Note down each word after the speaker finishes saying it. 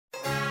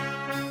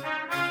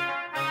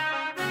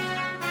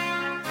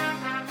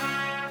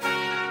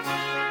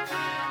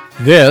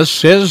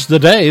This is the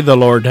day the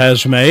Lord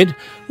has made.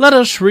 Let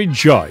us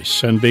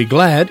rejoice and be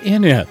glad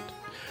in it.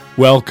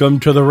 Welcome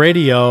to the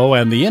radio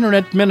and the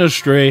internet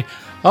ministry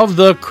of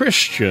the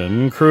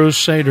Christian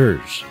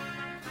Crusaders.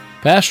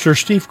 Pastor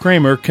Steve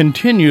Kramer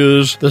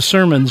continues the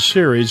sermon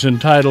series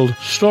entitled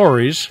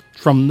Stories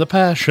from the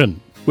Passion,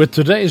 with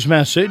today's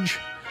message,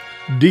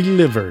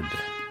 Delivered.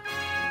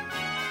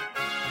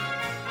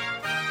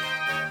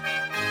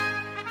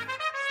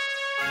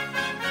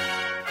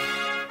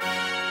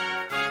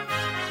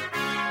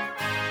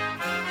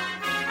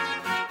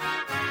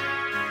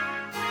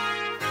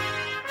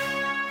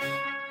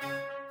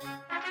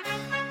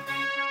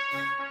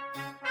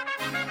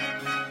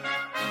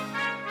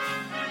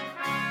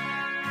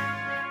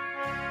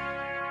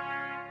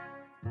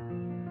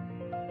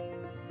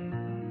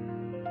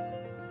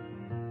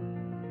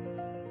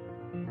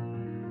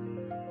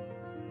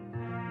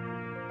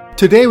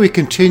 Today we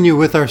continue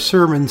with our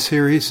sermon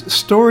series,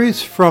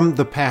 Stories from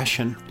the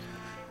Passion.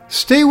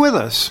 Stay with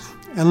us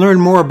and learn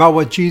more about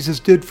what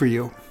Jesus did for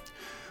you.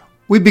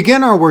 We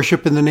begin our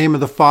worship in the name of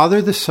the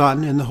Father, the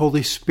Son, and the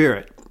Holy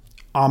Spirit.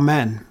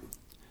 Amen.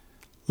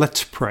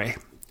 Let's pray.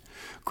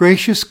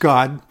 Gracious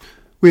God,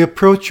 we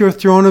approach your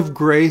throne of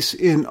grace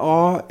in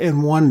awe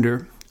and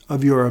wonder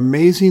of your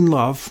amazing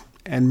love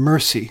and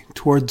mercy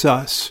towards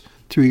us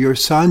through your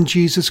Son,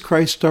 Jesus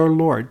Christ our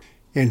Lord,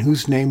 in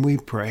whose name we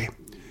pray.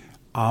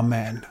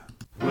 Amen.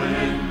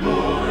 When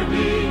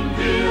morning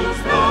fills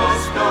the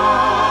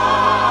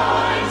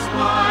skies,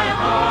 my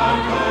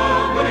heart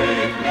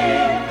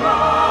awakening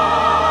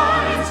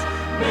cries,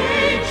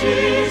 may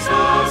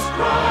Jesus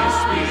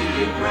Christ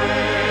be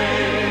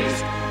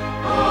praised.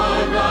 A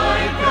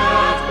life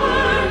at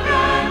work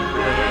and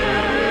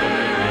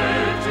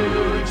prayer, to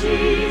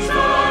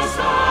Jesus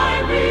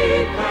I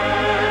repair.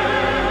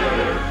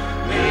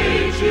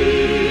 May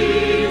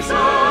Jesus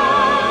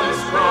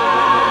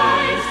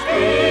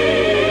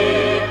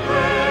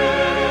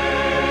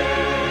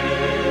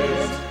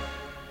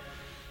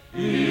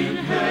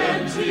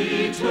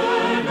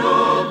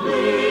eternal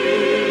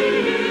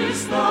bliss,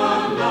 the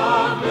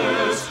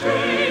loveless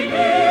strain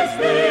is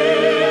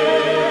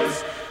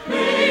this.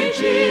 May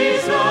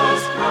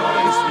Jesus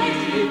Christ be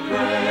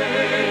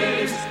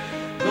praised.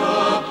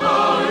 The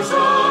powers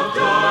of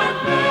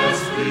darkness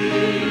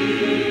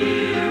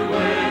fear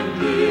when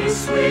this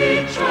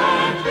sweet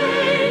chant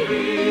they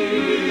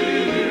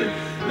hear.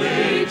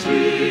 May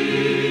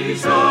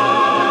Jesus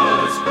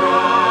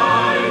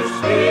Christ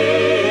be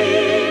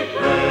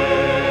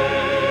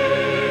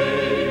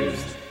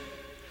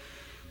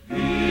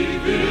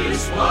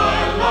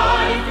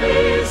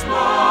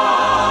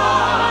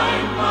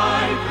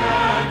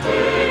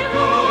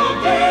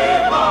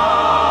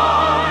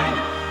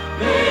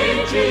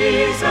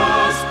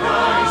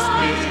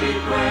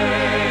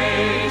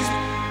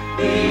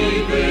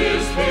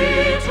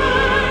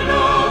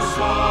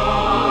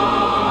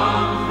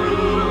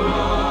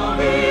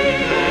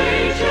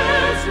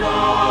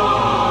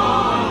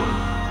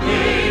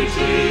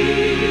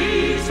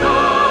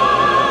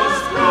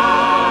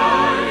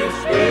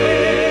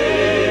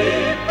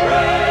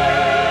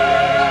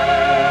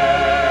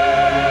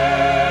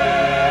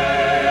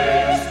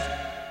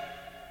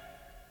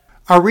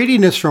Our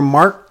reading is from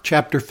Mark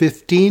chapter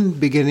 15,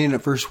 beginning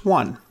at verse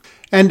 1.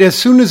 And as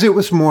soon as it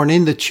was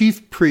morning, the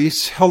chief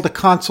priests held a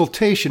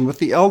consultation with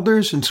the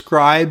elders and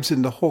scribes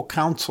and the whole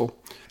council.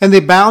 And they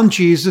bound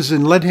Jesus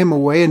and led him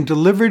away and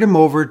delivered him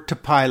over to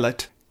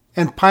Pilate.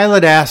 And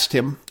Pilate asked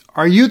him,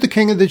 "Are you the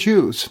king of the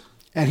Jews?"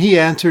 And he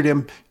answered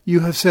him,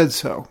 "You have said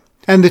so."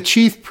 And the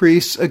chief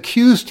priests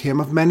accused him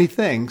of many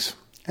things.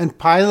 And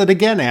Pilate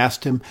again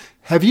asked him,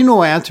 "Have you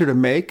no answer to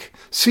make?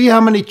 See how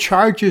many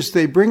charges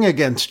they bring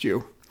against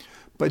you."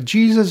 But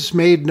Jesus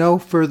made no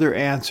further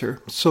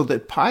answer, so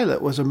that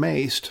Pilate was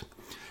amazed.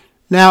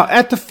 Now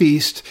at the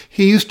feast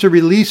he used to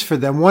release for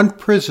them one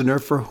prisoner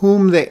for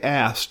whom they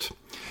asked.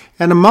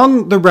 And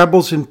among the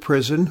rebels in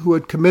prison who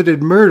had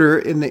committed murder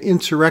in the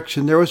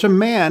insurrection, there was a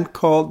man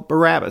called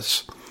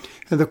Barabbas.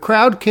 And the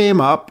crowd came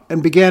up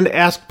and began to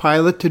ask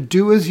Pilate to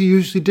do as he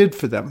usually did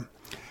for them.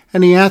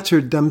 And he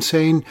answered them,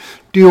 saying,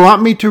 "Do you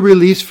want me to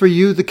release for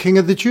you the king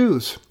of the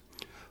Jews?"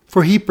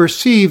 For he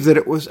perceived that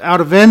it was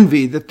out of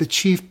envy that the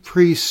chief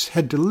priests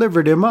had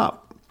delivered him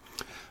up.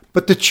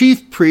 But the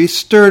chief priests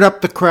stirred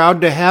up the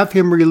crowd to have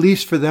him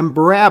release for them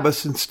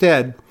Barabbas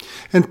instead.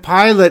 And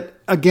Pilate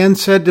again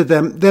said to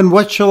them, "Then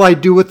what shall I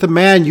do with the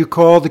man you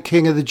call the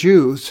king of the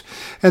Jews?"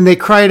 And they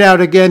cried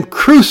out again,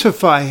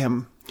 "Crucify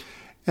him!"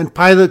 And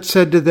Pilate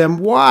said to them,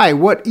 "Why?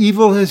 What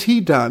evil has he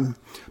done?"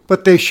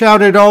 But they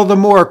shouted all the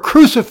more,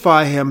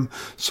 "Crucify him!"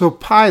 So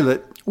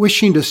Pilate,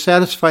 wishing to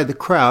satisfy the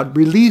crowd,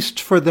 released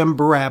for them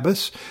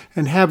Barabbas,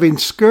 and having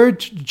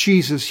scourged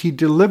Jesus, he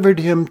delivered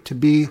him to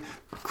be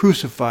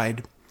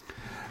crucified.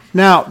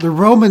 Now the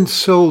Roman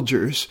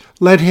soldiers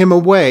led him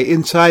away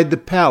inside the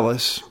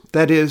palace,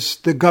 that is,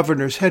 the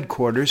governor's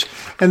headquarters,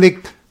 and they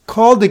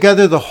called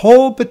together the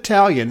whole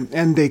battalion,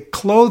 and they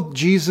clothed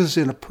Jesus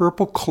in a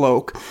purple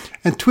cloak,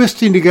 and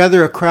twisting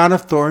together a crown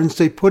of thorns,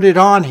 they put it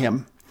on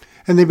him.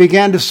 And they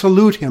began to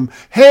salute him,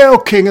 "Hail,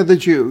 King of the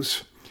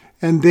Jews!"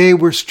 And they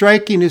were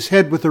striking his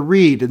head with a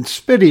reed and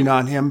spitting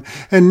on him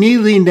and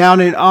kneeling down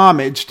in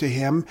homage to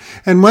him.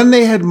 And when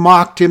they had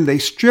mocked him, they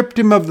stripped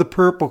him of the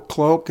purple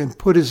cloak and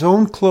put his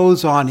own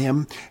clothes on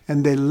him,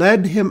 and they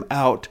led him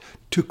out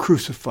to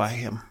crucify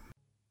him.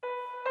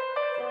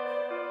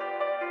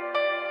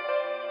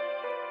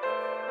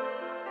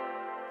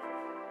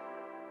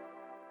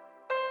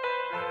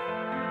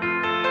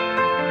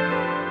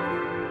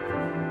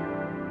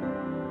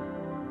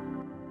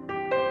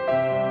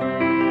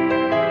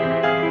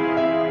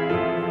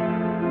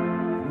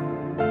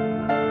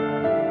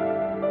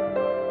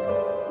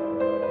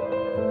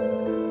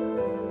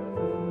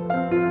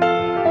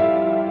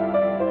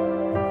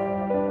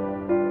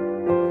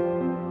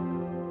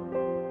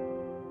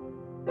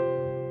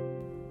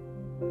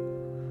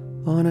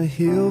 On a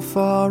hill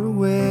far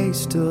away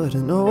stood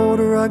an old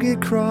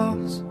rugged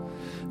cross,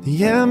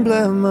 the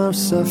emblem of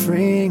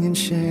suffering and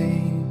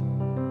shame.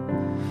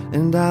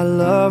 And I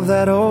love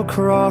that old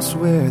cross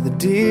where the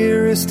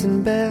dearest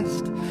and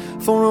best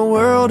for a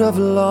world of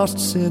lost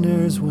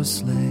sinners was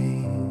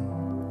slain.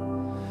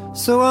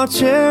 So I'll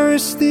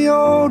cherish the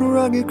old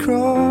rugged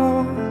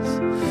cross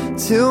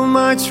till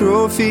my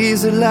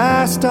trophies at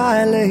last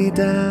I lay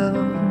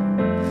down.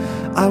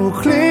 I will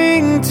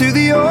cling to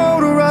the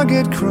old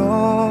rugged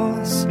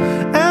cross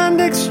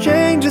and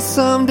exchange it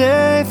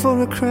someday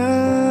for a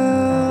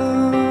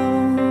crown.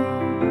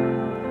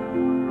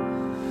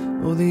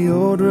 Oh, the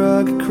old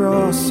rugged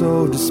cross,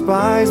 so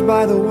despised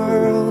by the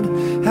world,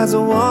 has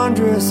a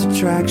wondrous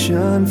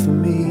attraction for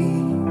me.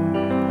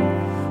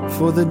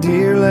 For the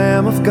dear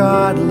Lamb of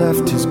God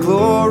left his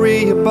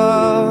glory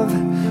above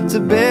to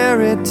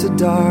bear it to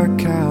dark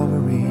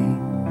Calvary.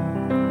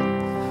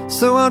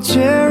 So I'll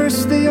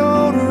cherish the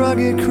old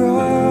rugged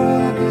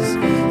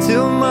cross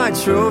till my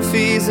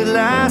trophies at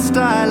last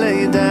I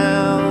lay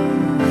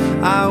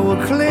down. I will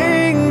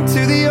cling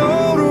to the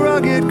old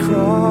rugged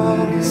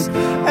cross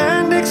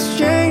and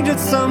exchange it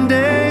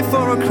someday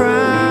for a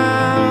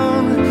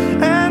crown.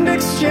 And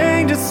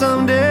exchange it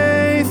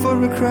someday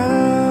for a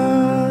crown.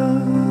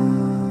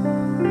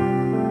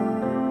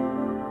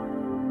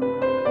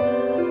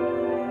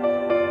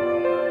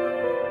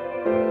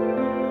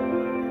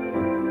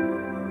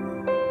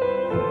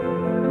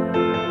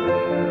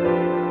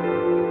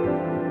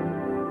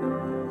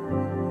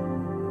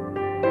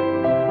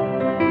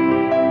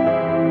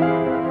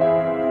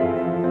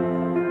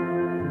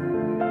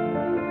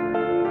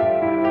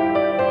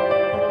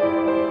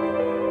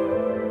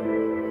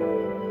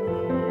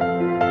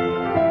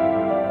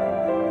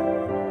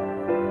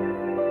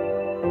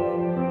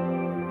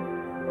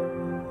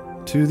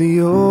 To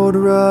the old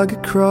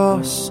rugged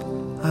cross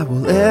I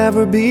will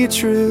ever be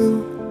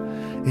true,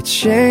 its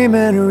shame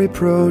and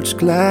reproach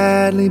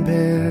gladly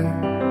bear.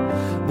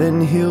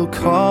 Then he'll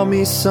call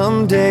me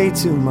someday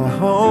to my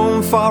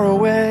home far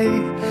away,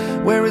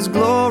 where his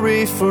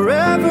glory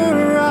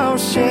forever I'll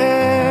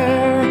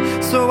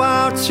share. So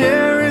I'll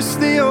cherish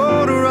the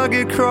old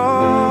rugged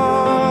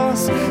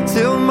cross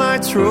till my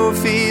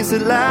trophies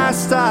at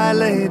last I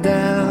lay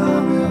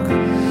down.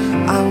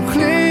 I'll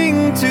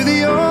cling to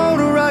the old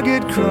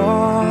rugged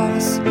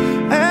cross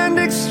and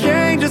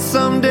exchange it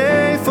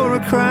someday for a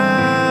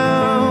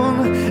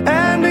crown.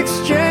 And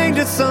exchange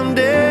it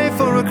someday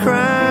for a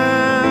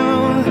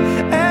crown.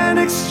 And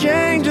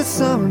exchange it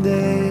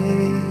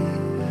someday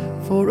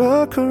for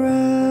a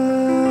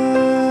crown.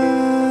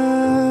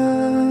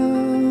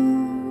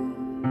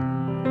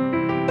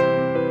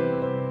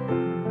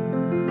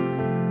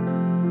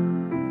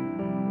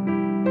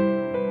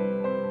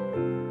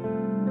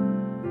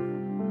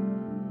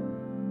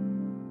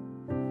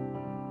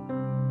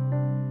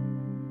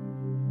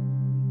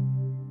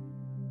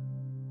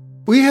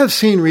 We have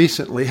seen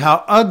recently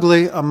how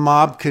ugly a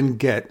mob can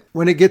get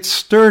when it gets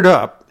stirred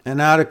up and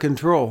out of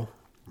control.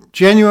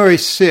 January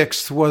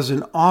 6th was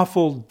an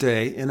awful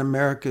day in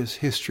America's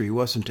history,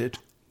 wasn't it?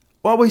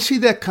 Well, we see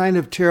that kind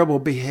of terrible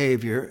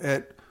behavior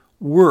at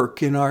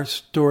work in our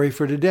story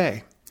for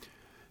today.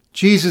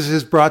 Jesus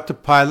is brought to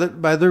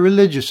Pilate by the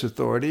religious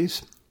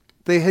authorities.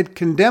 They had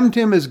condemned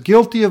him as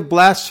guilty of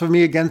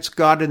blasphemy against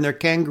God in their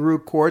kangaroo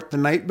court the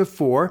night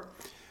before.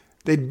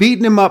 They'd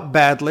beaten him up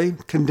badly,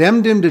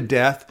 condemned him to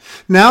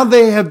death. Now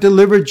they have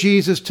delivered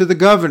Jesus to the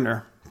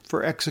governor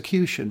for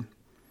execution.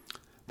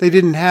 They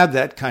didn't have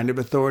that kind of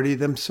authority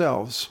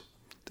themselves.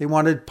 They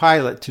wanted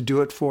Pilate to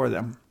do it for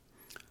them.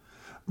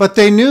 But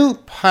they knew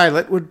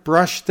Pilate would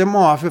brush them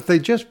off if they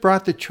just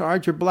brought the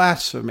charge of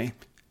blasphemy.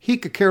 He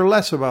could care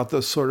less about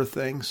those sort of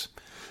things.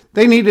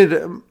 They needed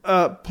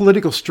a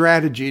political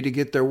strategy to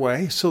get their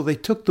way, so they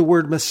took the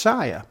word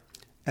Messiah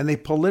and they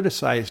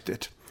politicized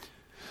it.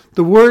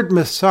 The word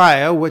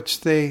Messiah,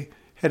 which they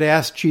had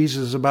asked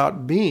Jesus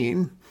about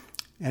being,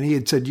 and he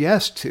had said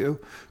yes to,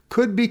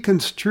 could be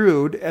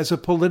construed as a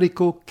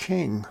political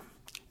king.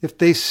 If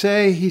they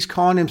say he's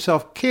calling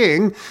himself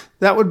king,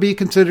 that would be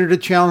considered a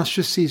challenge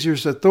to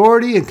Caesar's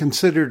authority and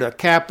considered a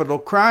capital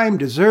crime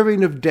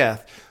deserving of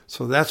death.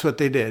 So that's what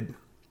they did.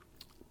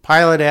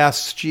 Pilate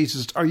asks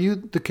Jesus, "Are you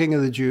the king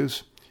of the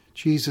Jews?"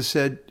 Jesus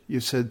said, "You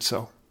said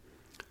so."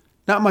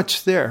 Not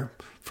much there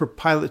for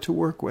Pilate to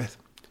work with.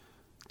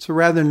 It's a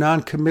rather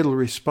non-committal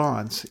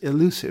response,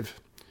 elusive.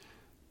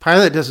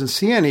 Pilate doesn't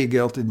see any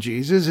guilt in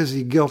Jesus. Is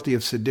he guilty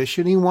of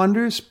sedition, he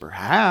wonders?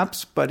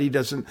 Perhaps, but he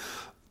doesn't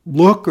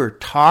look or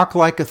talk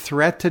like a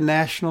threat to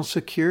national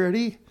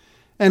security.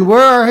 And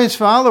where are his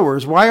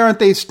followers? Why aren't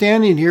they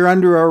standing here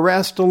under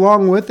arrest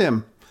along with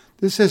him?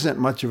 This isn't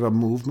much of a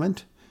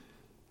movement.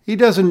 He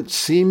doesn't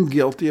seem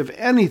guilty of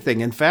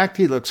anything. In fact,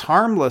 he looks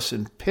harmless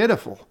and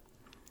pitiful.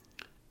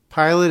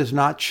 Pilate is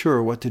not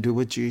sure what to do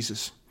with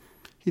Jesus.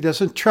 He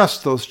doesn't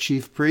trust those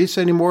chief priests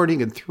any more than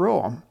he can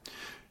throw them.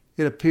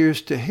 It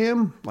appears to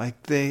him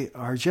like they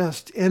are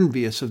just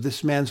envious of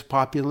this man's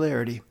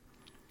popularity.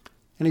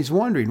 And he's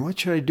wondering, what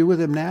should I do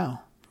with him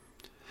now?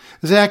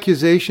 As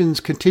accusations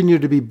continue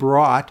to be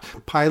brought,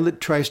 Pilate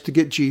tries to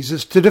get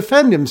Jesus to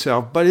defend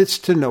himself, but it's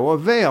to no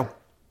avail.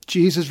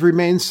 Jesus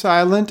remains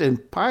silent,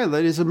 and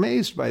Pilate is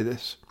amazed by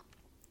this.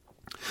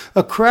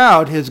 A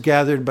crowd has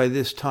gathered by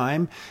this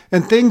time,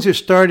 and things are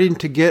starting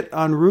to get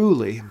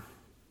unruly.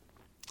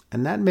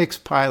 And that makes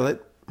Pilate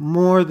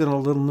more than a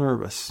little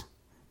nervous.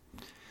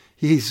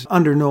 He's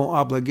under no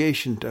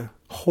obligation to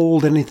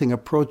hold anything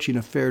approaching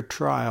a fair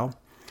trial.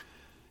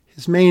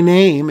 His main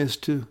aim is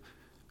to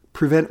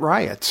prevent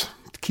riots,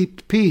 to keep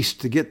the peace,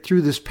 to get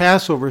through this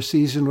Passover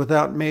season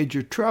without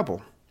major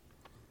trouble.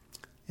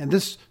 And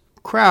this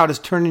crowd is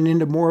turning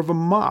into more of a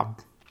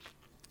mob.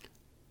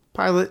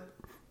 Pilate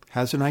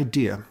has an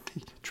idea.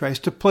 He tries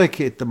to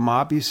placate the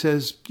mob. He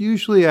says,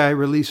 "Usually I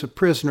release a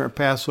prisoner at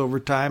Passover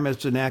time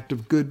as an act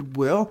of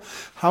goodwill.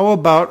 How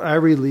about I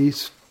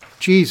release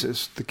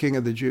Jesus, the King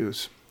of the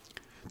Jews?"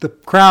 The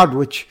crowd,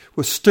 which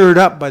was stirred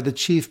up by the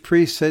chief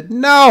priest, said,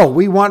 "No,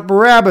 we want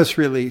Barabbas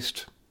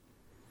released."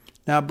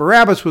 Now,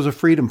 Barabbas was a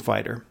freedom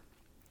fighter,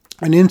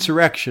 an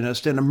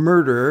insurrectionist, and a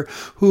murderer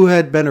who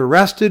had been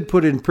arrested,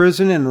 put in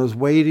prison, and was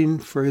waiting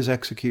for his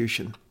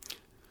execution.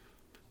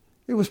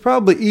 It was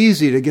probably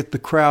easy to get the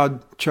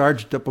crowd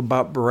charged up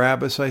about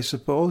Barabbas, I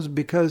suppose,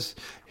 because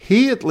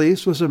he at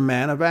least was a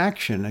man of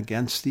action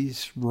against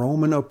these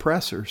Roman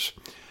oppressors.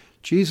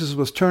 Jesus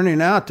was turning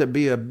out to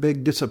be a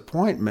big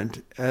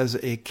disappointment as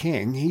a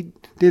king. He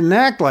didn't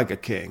act like a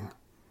king.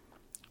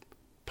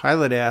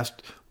 Pilate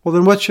asked, "Well,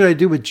 then what should I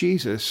do with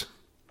Jesus?"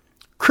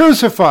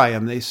 "Crucify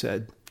him," they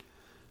said.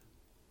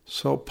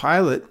 So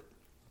Pilate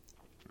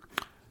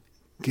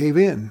gave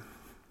in.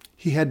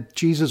 He had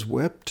Jesus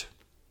whipped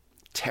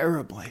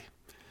terribly,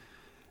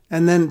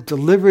 and then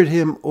delivered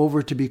him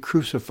over to be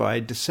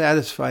crucified to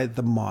satisfy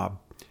the mob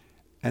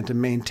and to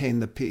maintain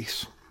the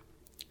peace.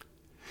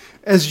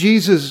 As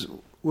Jesus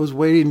was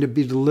waiting to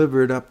be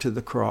delivered up to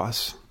the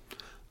cross,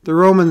 the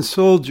Roman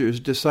soldiers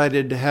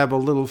decided to have a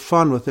little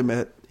fun with him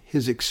at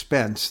his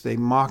expense. They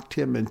mocked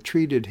him and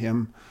treated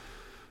him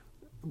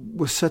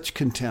with such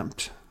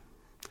contempt.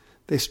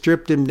 They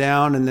stripped him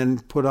down and then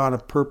put on a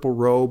purple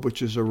robe,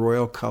 which is a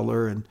royal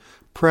color, and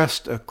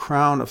pressed a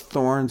crown of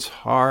thorns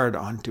hard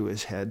onto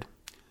his head,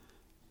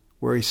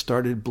 where he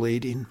started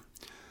bleeding.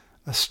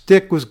 A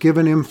stick was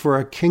given him for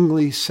a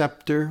kingly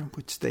scepter,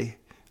 which they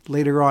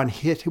later on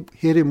hit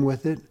him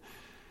with it.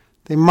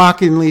 They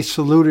mockingly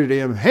saluted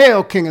him,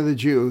 "Hail, King of the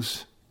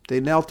Jews!" They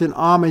knelt in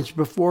homage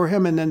before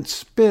him and then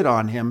spit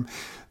on him,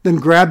 then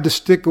grabbed the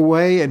stick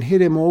away and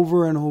hit him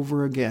over and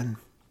over again.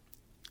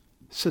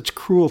 Such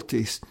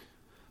cruelty,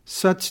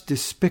 such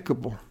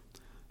despicable,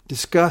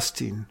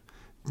 disgusting,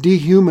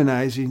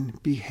 dehumanizing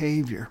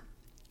behavior.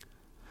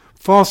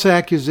 False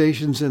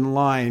accusations in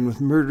line with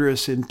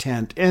murderous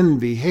intent,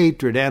 envy,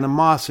 hatred,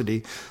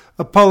 animosity,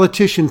 a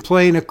politician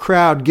playing a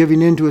crowd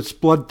giving in to its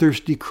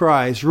bloodthirsty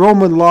cries,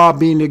 Roman law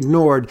being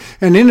ignored,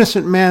 an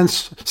innocent man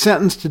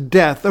sentenced to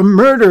death, a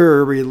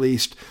murderer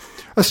released,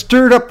 a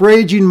stirred-up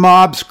raging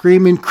mob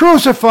screaming,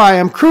 "Crucify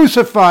him!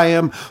 Crucify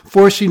him!"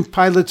 forcing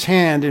Pilate's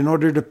hand in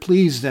order to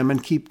please them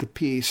and keep the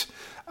peace.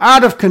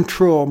 Out of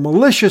control,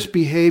 malicious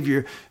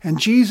behavior, and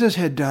Jesus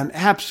had done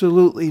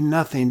absolutely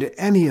nothing to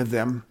any of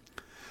them.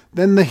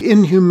 Then the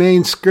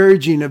inhumane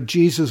scourging of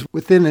Jesus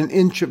within an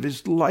inch of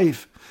his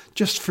life,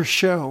 just for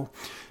show,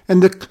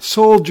 and the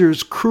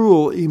soldiers'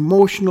 cruel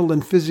emotional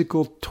and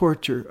physical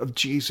torture of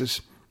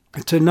Jesus.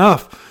 It's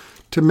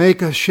enough to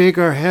make us shake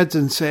our heads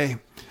and say,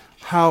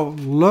 how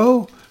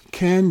low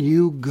can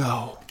you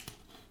go?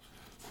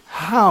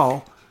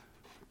 How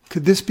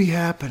could this be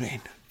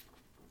happening?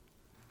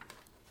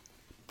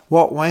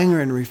 Walt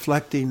Wanger, in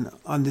reflecting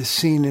on this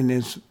scene in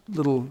his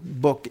little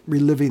book,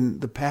 Reliving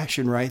the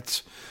Passion,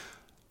 writes,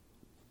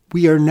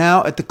 "We are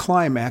now at the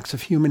climax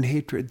of human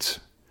hatreds.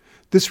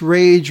 This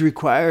rage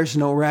requires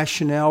no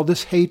rationale.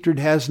 This hatred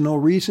has no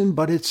reason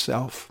but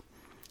itself.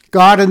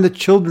 God and the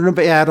children of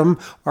Adam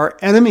are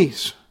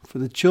enemies, for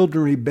the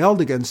children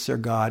rebelled against their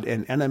God,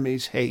 and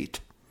enemies hate."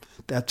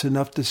 That's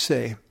enough to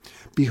say,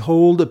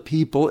 behold a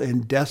people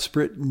in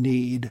desperate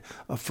need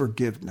of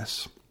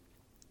forgiveness.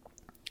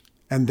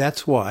 And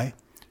that's why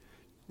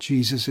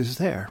Jesus is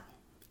there,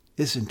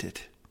 isn't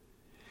it?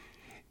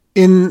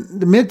 In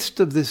the midst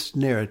of this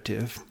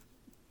narrative,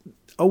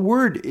 a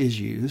word is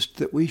used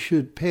that we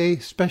should pay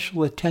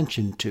special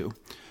attention to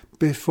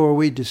before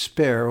we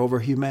despair over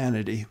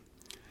humanity.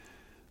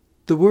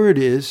 The word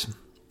is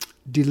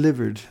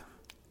delivered.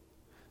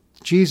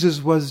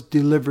 Jesus was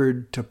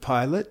delivered to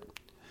Pilate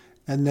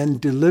and then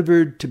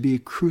delivered to be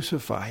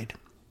crucified.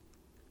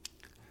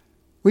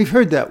 We've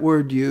heard that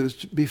word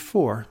used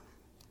before.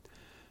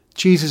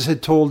 Jesus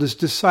had told his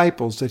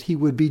disciples that he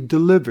would be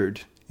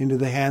delivered into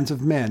the hands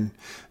of men,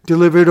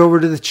 delivered over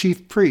to the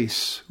chief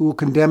priests, who will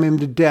condemn him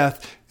to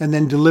death, and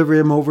then deliver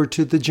him over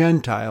to the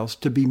Gentiles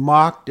to be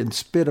mocked and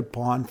spit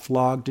upon,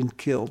 flogged and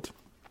killed.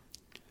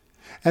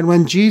 And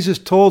when Jesus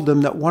told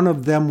them that one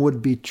of them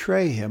would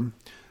betray him,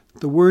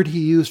 the word he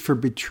used for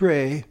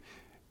betray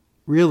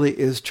really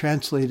is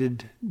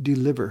translated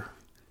deliver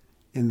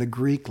in the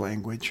Greek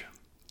language.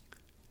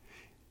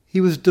 He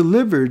was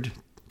delivered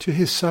to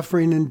his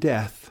suffering and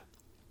death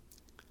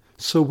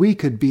so we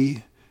could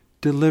be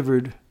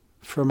delivered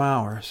from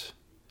ours.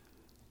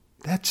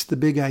 That's the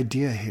big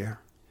idea here.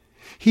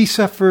 He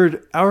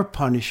suffered our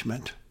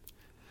punishment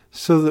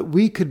so that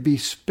we could be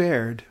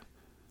spared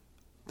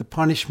the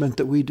punishment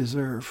that we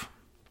deserve.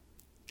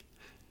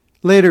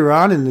 Later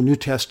on in the New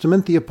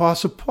Testament, the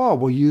Apostle Paul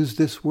will use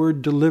this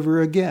word deliver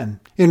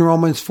again. In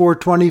Romans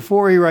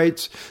 4:24, he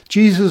writes,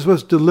 Jesus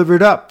was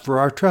delivered up for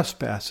our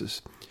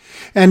trespasses.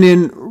 And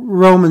in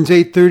Romans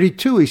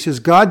 8:32, he says,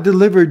 God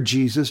delivered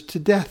Jesus to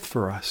death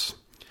for us.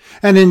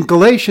 And in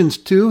Galatians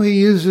 2,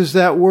 he uses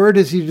that word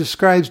as he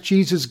describes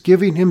Jesus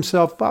giving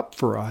himself up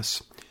for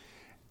us.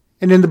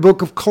 And in the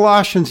book of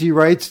Colossians, he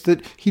writes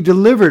that he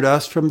delivered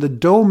us from the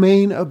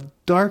domain of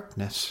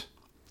darkness.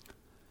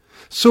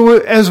 So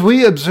as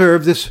we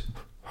observe this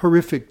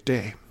horrific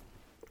day,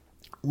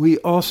 we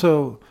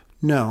also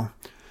know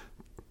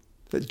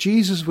that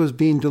Jesus was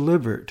being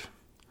delivered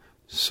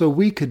so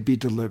we could be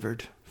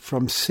delivered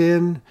from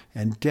sin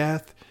and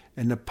death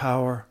and the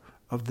power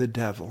of the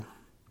devil.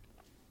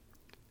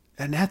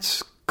 And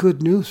that's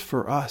good news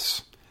for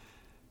us.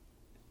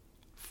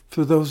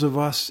 For those of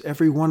us,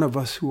 every one of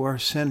us who are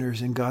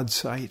sinners in God's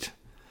sight,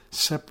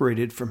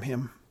 separated from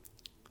him.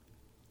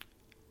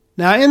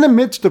 Now, in the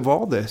midst of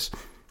all this,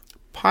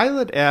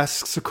 Pilate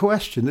asks a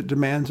question that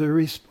demands a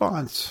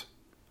response,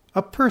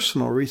 a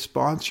personal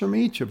response from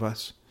each of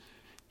us.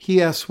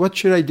 He asks, what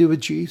should I do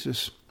with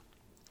Jesus?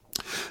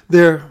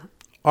 There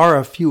are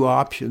a few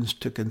options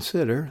to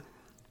consider.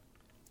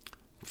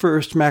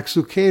 First, Max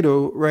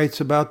Lucado writes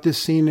about this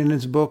scene in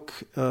his book,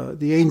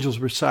 The Angels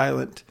Were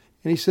Silent.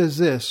 And he says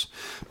this,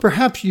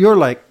 perhaps you're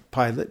like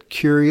Pilate,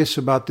 curious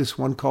about this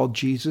one called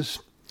Jesus.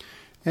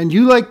 And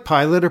you, like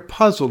Pilate, are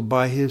puzzled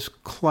by his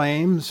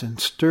claims and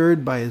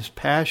stirred by his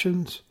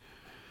passions.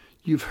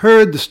 You've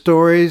heard the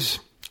stories,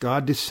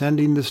 God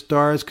descending the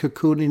stars,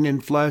 cocooning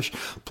in flesh,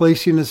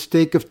 placing a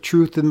stake of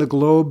truth in the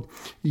globe.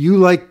 You,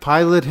 like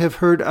Pilate, have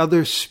heard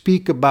others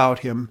speak about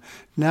him.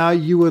 Now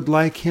you would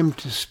like him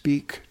to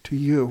speak to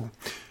you.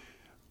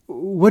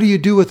 What do you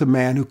do with a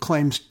man who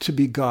claims to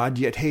be God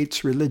yet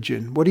hates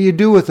religion? What do you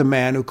do with a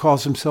man who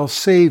calls himself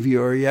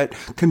Savior yet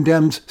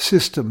condemns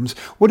systems?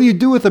 What do you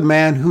do with a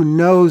man who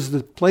knows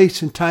the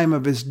place and time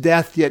of his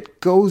death yet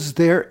goes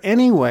there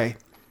anyway?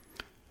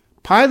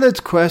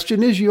 Pilate's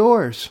question is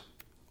yours.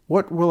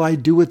 What will I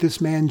do with this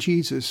man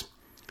Jesus?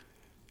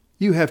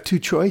 You have two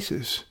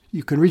choices.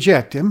 You can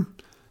reject him.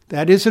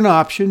 That is an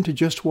option, to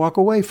just walk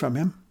away from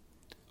him.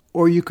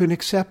 Or you can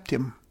accept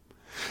him.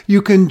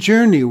 You can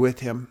journey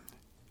with him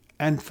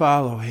and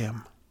follow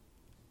him.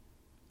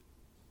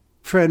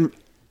 Friend,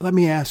 let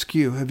me ask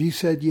you, have you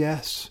said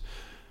yes?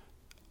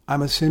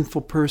 I'm a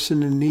sinful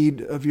person in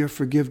need of your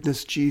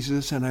forgiveness,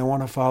 Jesus, and I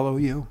want to follow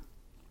you.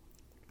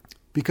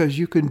 Because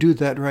you can do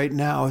that right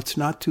now. It's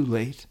not too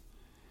late.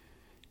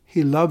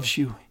 He loves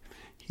you.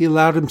 He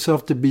allowed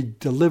himself to be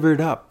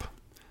delivered up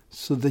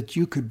so that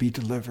you could be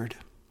delivered.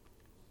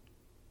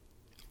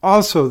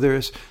 Also,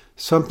 there's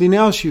something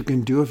else you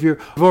can do if you've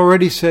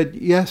already said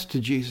yes to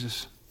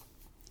Jesus.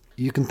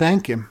 You can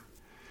thank him.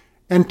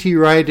 N.T.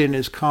 Wright, in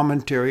his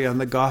commentary on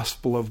the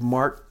Gospel of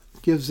Mark,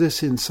 gives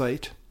this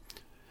insight.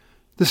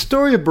 The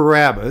story of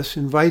Barabbas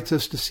invites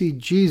us to see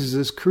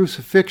Jesus'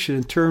 crucifixion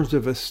in terms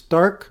of a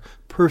stark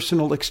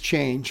personal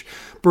exchange.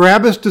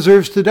 Barabbas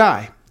deserves to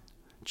die.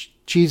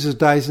 Jesus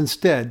dies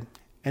instead,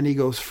 and he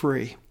goes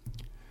free.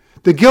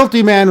 The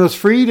guilty man was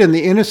freed and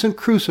the innocent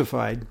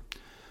crucified.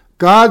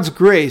 God's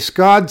grace,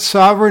 God's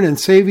sovereign and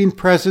saving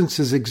presence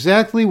is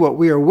exactly what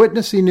we are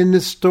witnessing in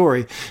this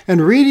story.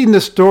 And reading the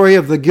story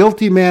of the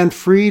guilty man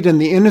freed and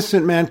the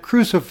innocent man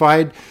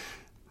crucified,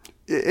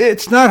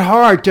 it's not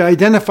hard to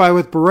identify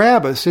with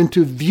Barabbas and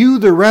to view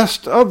the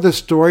rest of the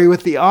story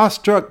with the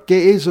awestruck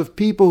gaze of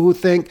people who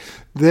think,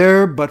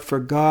 there but for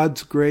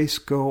God's grace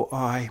go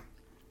I.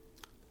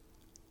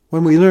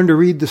 When we learn to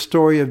read the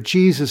story of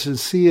Jesus and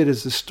see it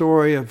as the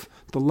story of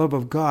the love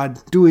of God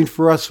doing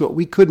for us what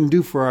we couldn't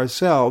do for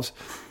ourselves,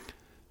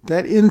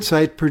 that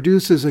insight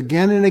produces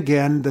again and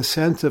again the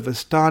sense of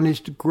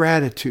astonished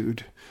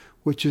gratitude,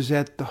 which is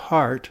at the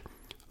heart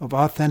of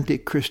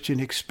authentic Christian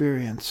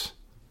experience.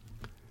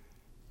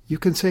 You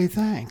can say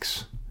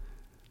thanks.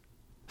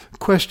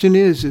 question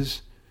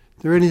is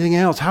there anything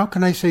else? How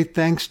can I say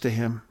thanks to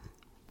him?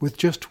 With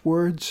just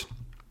words?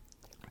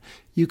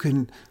 You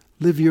can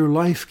live your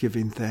life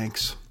giving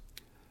thanks.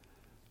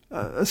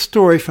 A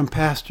story from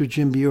Pastor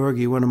Jim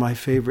Bjorgi, one of my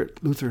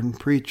favorite Lutheran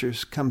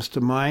preachers, comes to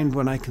mind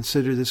when I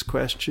consider this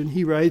question.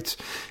 He writes,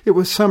 "It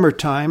was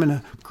summertime and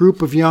a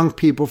group of young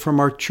people from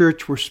our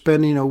church were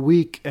spending a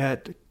week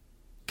at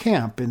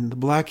camp in the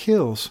Black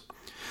Hills.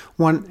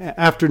 One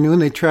afternoon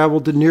they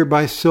traveled to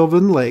nearby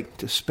Sylvan Lake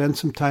to spend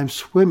some time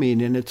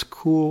swimming in its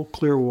cool,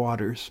 clear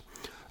waters.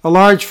 A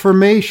large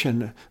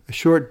formation a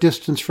short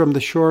distance from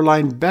the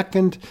shoreline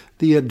beckoned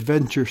the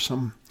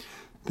adventuresome.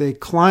 They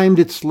climbed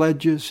its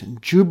ledges and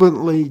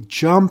jubilantly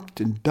jumped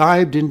and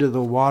dived into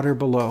the water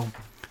below.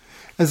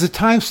 As the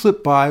time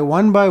slipped by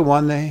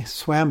one, they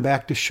swam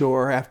back to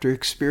shore after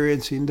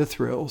experiencing the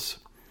thrills.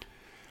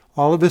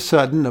 All of a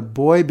sudden, a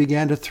boy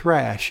began to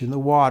thrash in the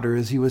water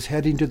as he was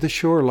heading to the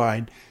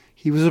shoreline.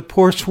 He was a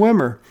poor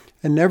swimmer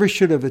and never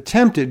should have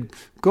attempted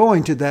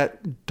going to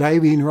that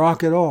diving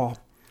rock at all.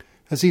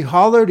 As he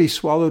hollered, he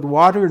swallowed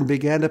water and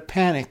began to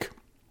panic.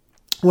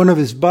 One of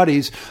his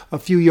buddies, a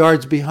few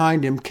yards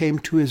behind him, came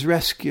to his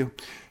rescue.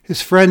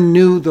 His friend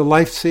knew the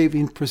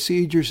life-saving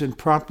procedures and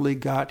promptly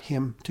got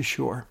him to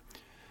shore.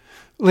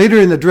 Later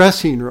in the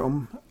dressing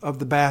room of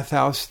the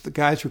bathhouse, the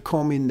guys were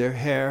combing their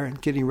hair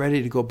and getting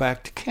ready to go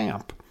back to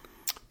camp.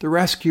 The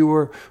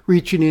rescuer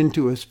reaching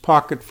into his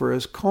pocket for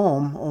his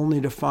comb, only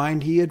to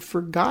find he had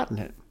forgotten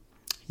it.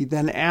 He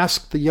then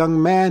asked the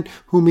young man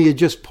whom he had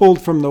just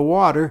pulled from the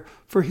water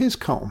for his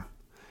comb.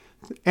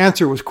 The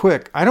answer was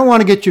quick. "I don't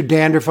want to get your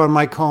dandruff on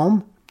my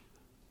comb."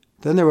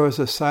 Then there was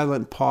a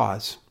silent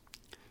pause.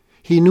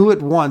 He knew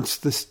at once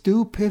the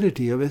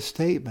stupidity of his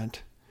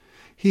statement.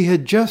 He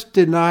had just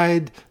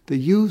denied the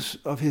use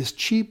of his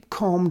cheap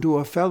comb to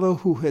a fellow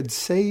who had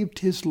saved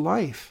his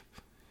life.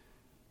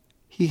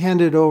 He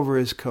handed over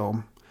his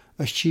comb,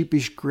 a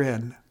sheepish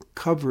grin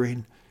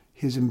covering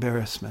his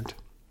embarrassment.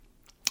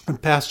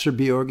 And Pastor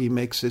Bjorgi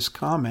makes this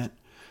comment,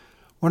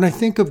 "When I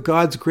think of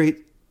God's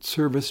great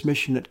service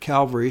mission at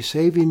Calvary,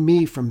 saving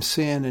me from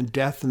sin and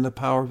death and the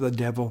power of the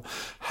devil,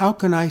 how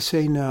can I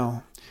say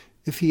no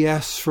if he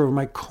asks for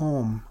my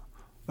comb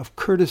of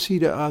courtesy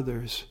to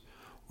others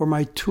or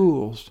my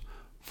tools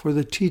for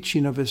the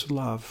teaching of his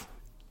love?"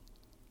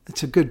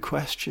 It's a good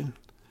question.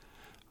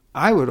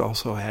 I would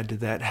also add to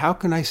that, how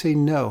can I say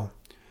no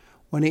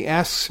when he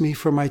asks me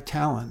for my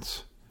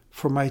talents,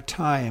 for my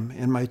time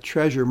and my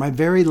treasure, my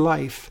very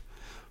life,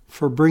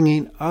 for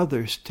bringing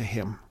others to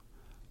him,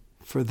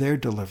 for their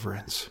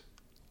deliverance?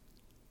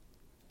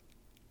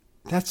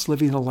 That's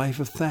living a life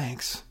of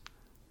thanks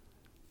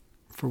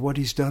for what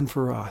he's done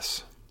for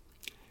us.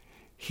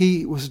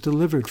 He was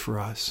delivered for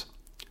us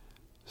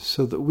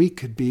so that we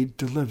could be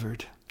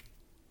delivered.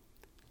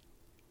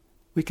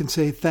 We can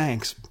say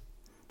thanks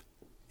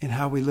in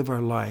how we live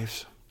our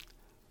lives,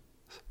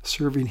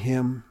 serving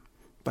him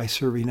by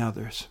serving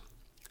others.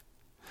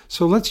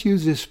 So let's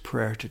use this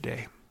prayer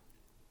today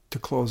to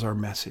close our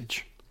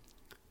message.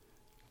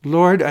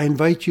 Lord, I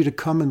invite you to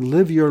come and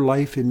live your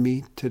life in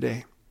me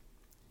today.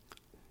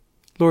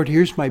 Lord,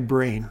 here's my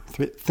brain.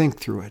 Think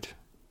through it.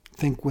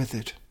 Think with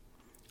it.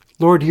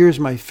 Lord, here's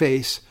my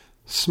face.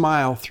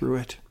 Smile through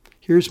it.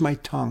 Here's my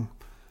tongue.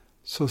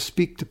 So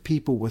speak to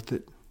people with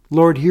it.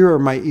 Lord, here are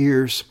my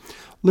ears.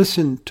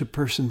 Listen to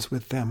persons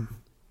with them.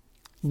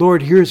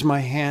 Lord, here's my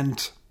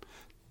hands.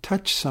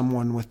 Touch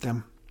someone with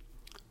them.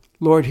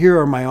 Lord, here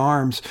are my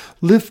arms.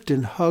 Lift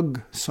and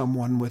hug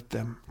someone with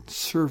them.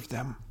 Serve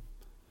them.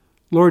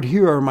 Lord,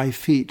 here are my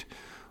feet.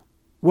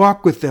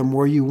 Walk with them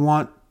where you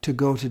want to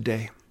go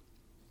today.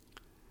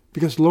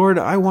 Because, Lord,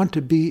 I want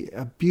to be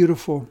a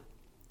beautiful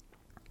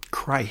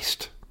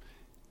Christ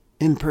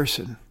in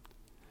person.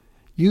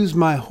 Use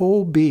my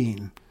whole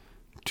being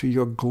to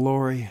your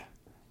glory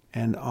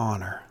and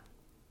honor.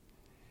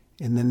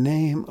 In the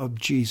name of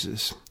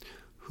Jesus,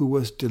 who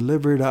was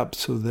delivered up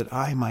so that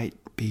I might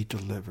be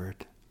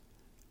delivered,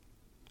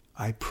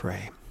 I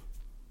pray.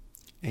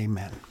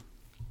 Amen.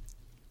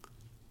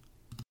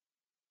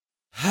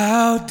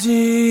 How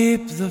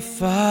deep the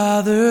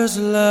Father's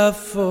love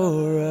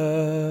for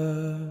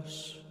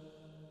us,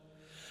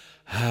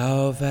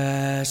 how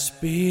vast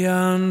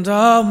beyond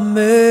all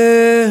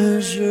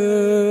measure,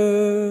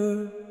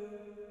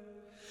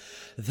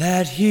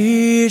 that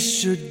he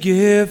should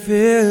give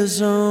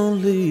his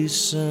only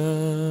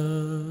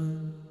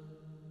Son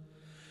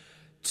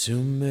to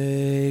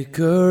make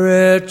a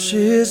wretch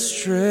his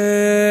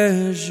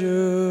treasure.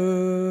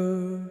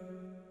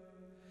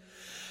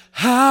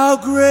 How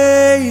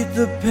great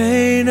the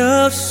pain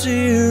of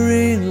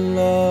searing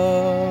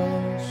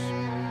loss!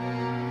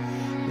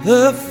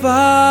 The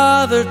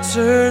Father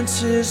turns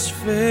his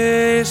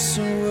face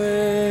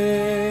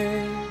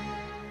away,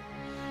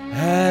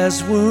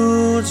 as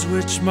wounds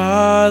which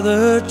mar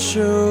the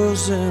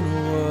chosen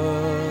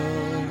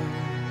one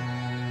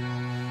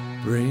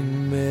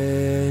bring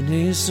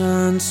many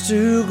sons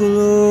to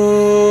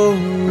glory.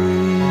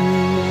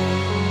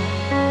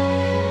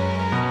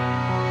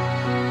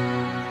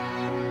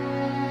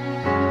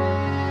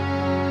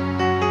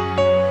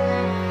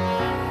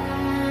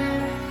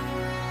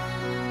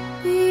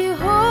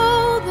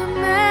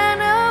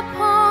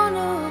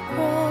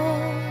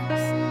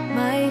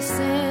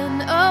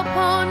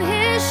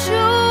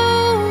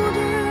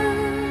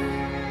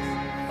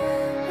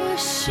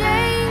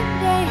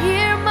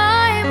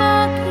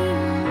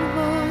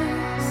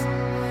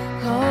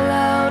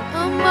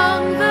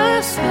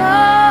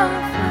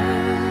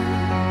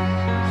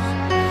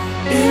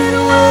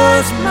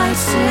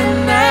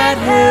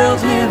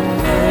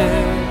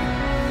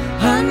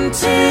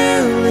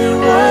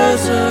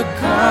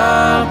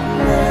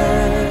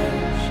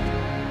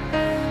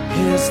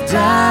 His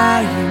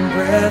dying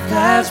breath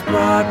has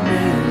brought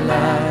me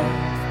life.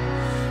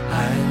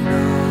 I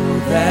know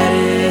that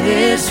it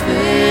is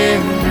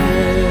finished.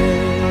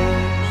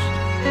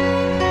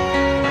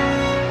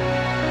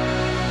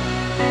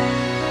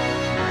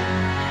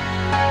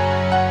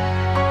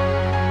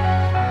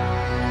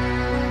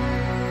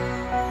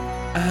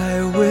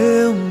 I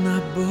will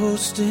not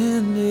boast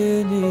in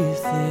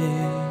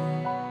anything.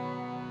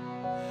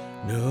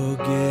 No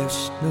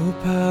gifts, no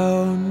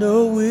power,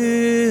 no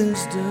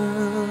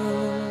wisdom.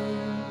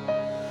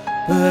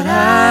 But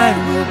I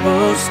will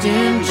boast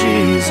in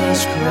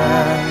Jesus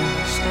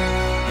Christ,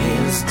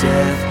 His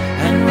death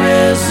and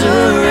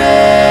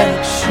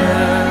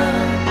resurrection.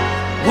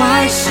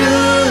 Why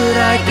should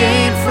I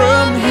gain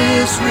from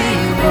His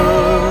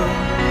reward?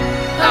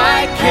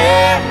 I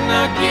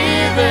cannot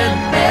give an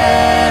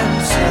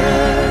answer,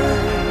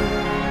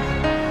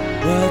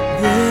 but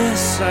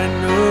this I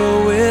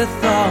know with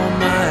all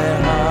my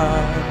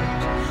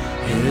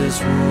heart: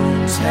 His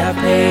wounds have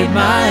paid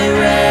my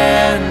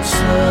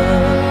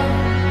ransom.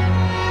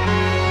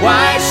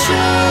 Why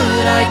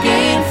should I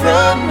gain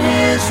from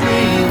His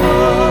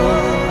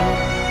reward?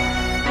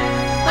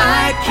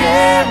 I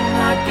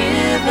cannot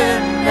give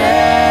an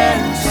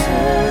answer.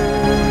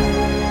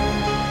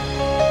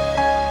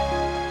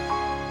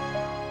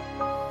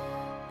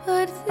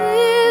 But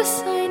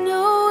this I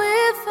know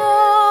with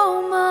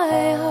all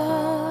my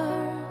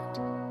heart: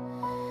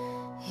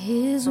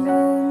 His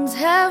wounds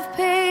have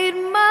paid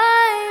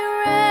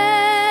my ransom.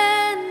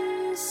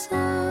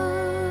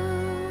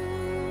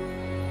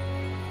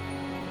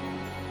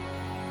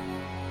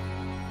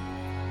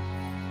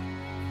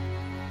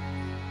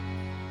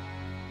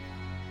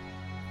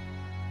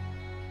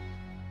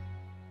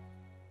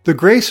 The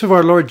grace of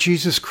our Lord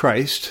Jesus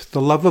Christ, the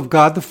love of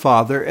God the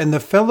Father, and the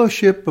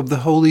fellowship of the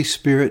Holy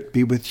Spirit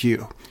be with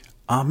you.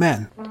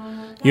 Amen.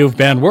 You've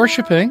been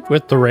worshiping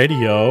with the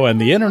radio and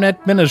the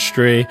internet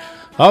ministry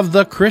of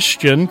the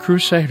Christian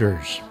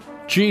Crusaders.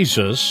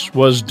 Jesus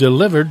was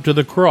delivered to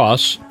the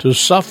cross to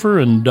suffer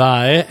and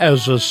die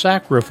as a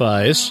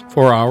sacrifice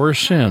for our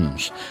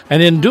sins,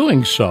 and in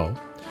doing so,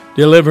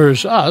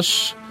 delivers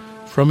us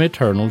from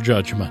eternal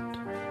judgment.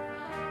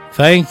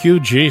 Thank you,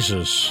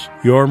 Jesus.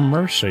 Your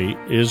mercy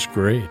is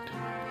great.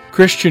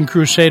 Christian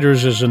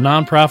Crusaders is a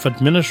nonprofit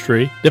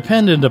ministry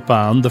dependent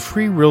upon the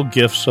free will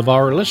gifts of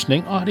our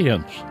listening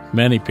audience.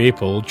 Many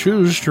people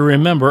choose to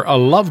remember a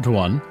loved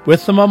one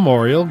with a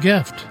memorial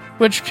gift,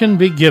 which can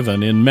be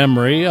given in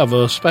memory of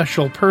a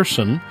special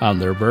person on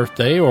their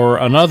birthday or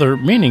another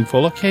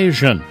meaningful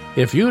occasion.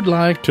 If you'd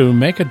like to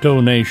make a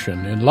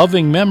donation in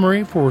loving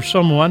memory for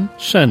someone,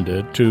 send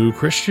it to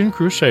Christian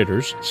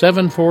Crusaders,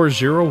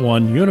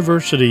 7401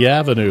 University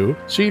Avenue,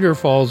 Cedar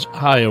Falls,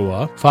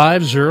 Iowa,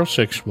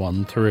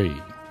 50613.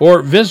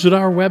 Or visit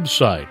our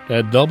website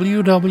at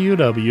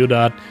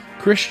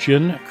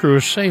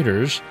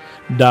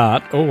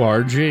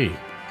www.christiancrusaders.org.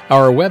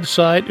 Our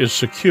website is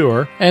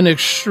secure and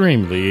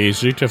extremely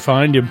easy to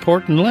find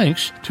important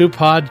links to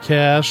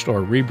podcast or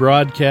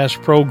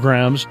rebroadcast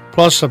programs,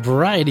 plus a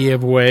variety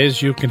of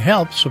ways you can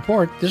help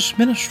support this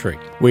ministry.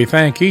 We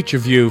thank each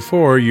of you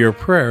for your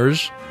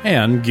prayers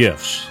and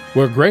gifts.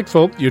 We're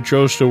grateful you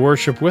chose to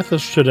worship with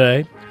us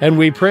today, and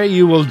we pray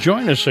you will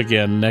join us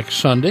again next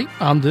Sunday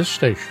on this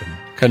station.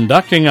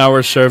 Conducting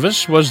our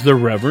service was the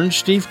Reverend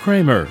Steve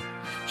Kramer,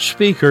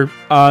 speaker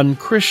on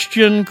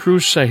Christian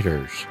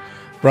Crusaders,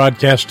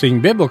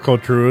 broadcasting biblical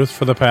truth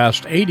for the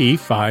past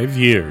 85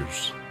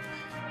 years.